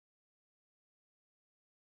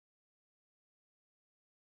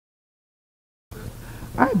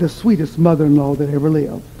I had the sweetest mother-in-law that ever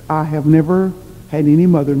lived. I have never had any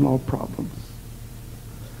mother-in-law problems.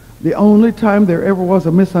 The only time there ever was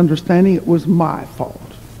a misunderstanding, it was my fault.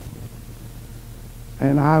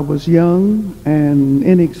 And I was young and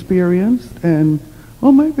inexperienced, and,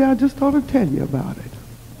 well, maybe I just ought to tell you about it.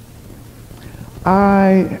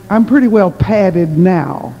 I'm pretty well padded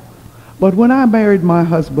now, but when I married my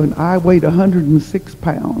husband, I weighed 106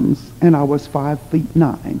 pounds, and I was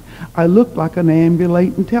 5'9". I looked like an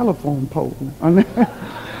ambulating telephone pole.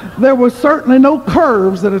 There was certainly no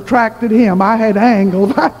curves that attracted him. I had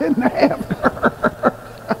angles. I didn't have curves.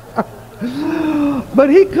 But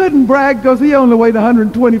he couldn't brag because he only weighed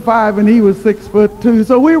 125 and he was 6'2".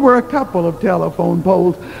 So we were a couple of telephone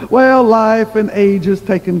poles. Well, life and age has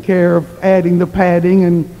taken care of adding the padding,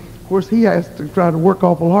 and of course he has to try to work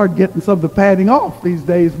awful hard getting some of the padding off these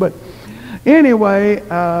days. But anyway,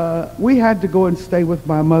 we had to go and stay with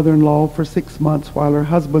my mother-in-law for 6 months while her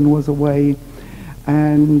husband was away.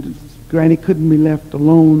 And Granny couldn't be left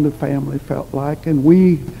alone, the family felt like, and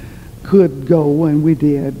we could go, and we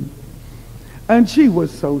did. And she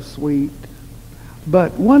was so sweet.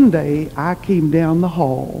 But one day I came down the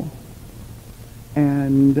hall,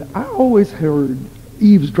 and I always heard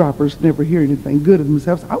eavesdroppers never hear anything good of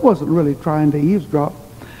themselves. I wasn't really trying to eavesdrop.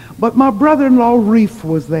 But my brother-in-law Reef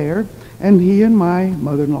was there, and he and my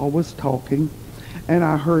mother-in-law was talking, and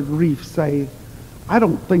I heard Reef say, "I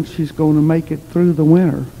don't think she's going to make it through the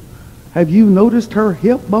winter. Have you noticed her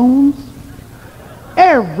hip bones?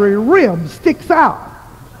 Every rib sticks out."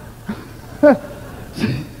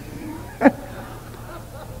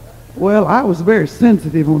 Well, I was very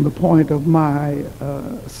sensitive on the point of my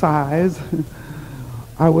size.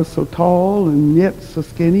 I was so tall and yet so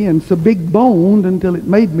skinny and so big boned until it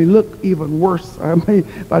made me look even worse.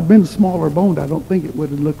 If I'd been smaller boned, I don't think it would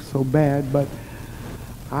have looked so bad, but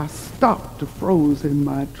I stopped, froze in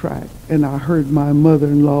my track, and I heard my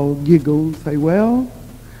mother-in-law giggle and say, "Well,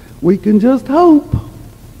 we can just hope.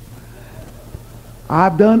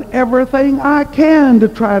 I've done everything I can to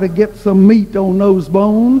try to get some meat on those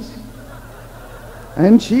bones."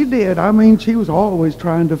 And she did. I mean, she was always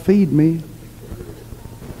trying to feed me.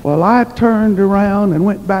 Well, I turned around and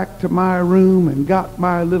went back to my room and got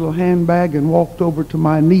my little handbag and walked over to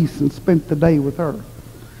my niece and spent the day with her.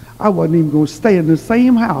 I wasn't even going to stay in the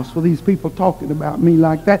same house with these people talking about me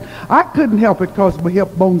like that. I couldn't help it because my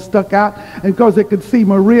hip bone stuck out and because they could see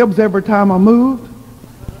my ribs every time I moved.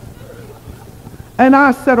 And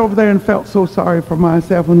I sat over there and felt so sorry for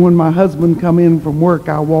myself. And when my husband come in from work,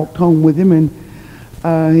 I walked home with him, and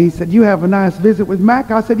he said, "You have a nice visit with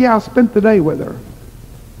Mac?" I said, "Yeah, I spent the day with her."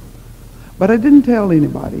 But I didn't tell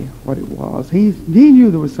anybody what it was. He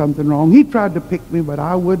knew there was something wrong. He tried to pick me, but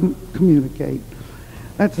I wouldn't communicate.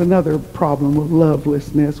 That's another problem with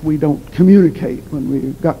lovelessness. We don't communicate when we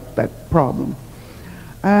got that problem.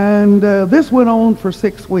 And this went on for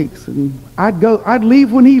 6 weeks, and I'd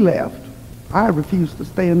leave when he left. I refused to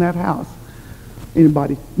stay in that house.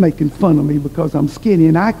 Anybody making fun of me because I'm skinny,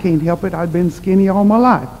 and I can't help it. I'd been skinny all my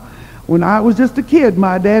life. When I was just a kid,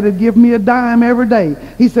 my dad had given me a dime every day.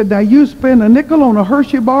 He said, "Now you spend a nickel on a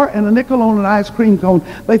Hershey bar and a nickel on an ice cream cone."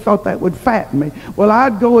 They thought that would fatten me. Well,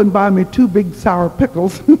 I'd go and buy me 2 big sour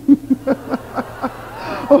pickles,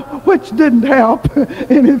 which didn't help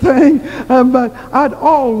anything. But I'd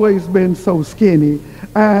always been so skinny.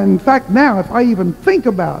 And in fact, now if I even think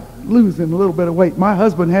about losing a little bit of weight, my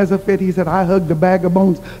husband has a fit. He said, "I hugged a bag of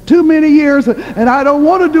bones too many years, and I don't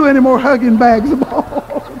want to do any more hugging bags of bones."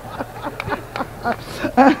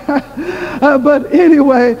 But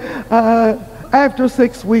anyway, after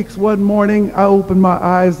 6 weeks, one morning, I opened my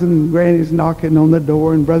eyes, and Granny's knocking on the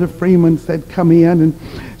door, and Brother Freeman said, "Come in." And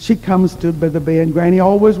she comes to the bed. Granny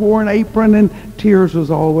always wore an apron, and tears was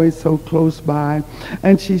always so close by.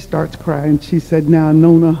 And she starts crying. She said, "Now,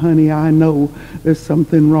 Nona, honey, I know there's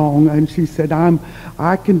something wrong." And she said,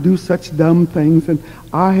 I can do such dumb things, and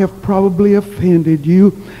I have probably offended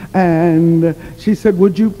you. And she said,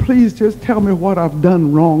 "Would you please just tell me what I've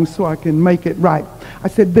done wrong so I can make it right?" I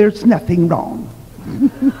said, "There's nothing wrong."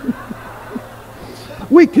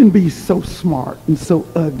 We can be so smart and so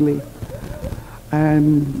ugly.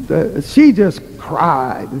 And she just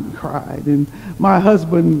cried and cried. And my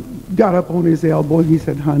husband got up on his elbow and he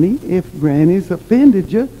said, "Honey, if Granny's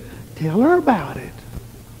offended you, tell her about it."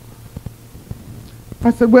 I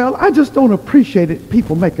said, "Well, I just don't appreciate it,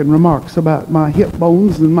 people making remarks about my hip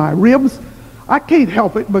bones and my ribs. I can't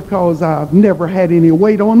help it because I've never had any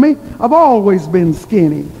weight on me. I've always been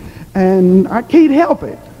skinny. And I can't help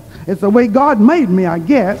it. It's the way God made me, I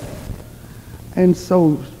guess." And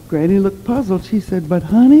so Granny looked puzzled. She said, "But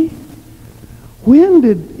honey, when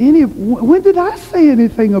did I say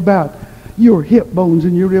anything about your hip bones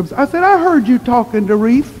and your ribs? I said, I heard you talking to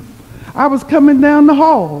Reef. I was coming down the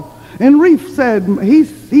hall, and Reef said,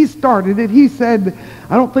 he started it. He said,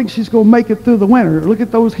 I don't think she's going to make it through the winter. Look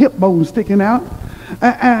at those hip bones sticking out.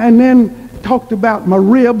 And then talked about my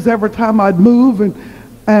ribs every time I'd move.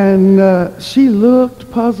 And she looked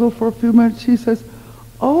puzzled for a few minutes. She says,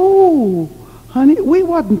 oh, honey, we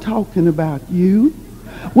wasn't talking about you.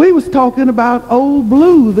 We was talking about Old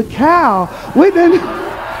Blue, the cow. We didn't...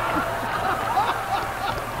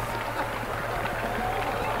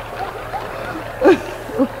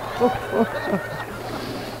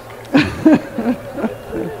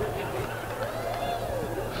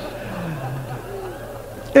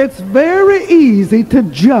 It's very easy to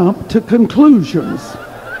jump to conclusions.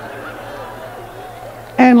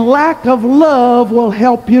 And lack of love will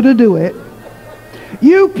help you to do it.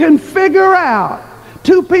 You can figure out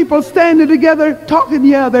two people standing together talking,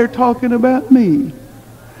 yeah, they're talking about me.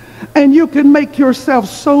 And you can make yourself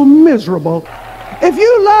so miserable. If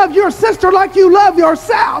you love your sister like you love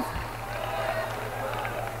yourself,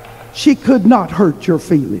 she could not hurt your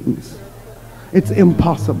feelings. It's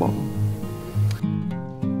impossible.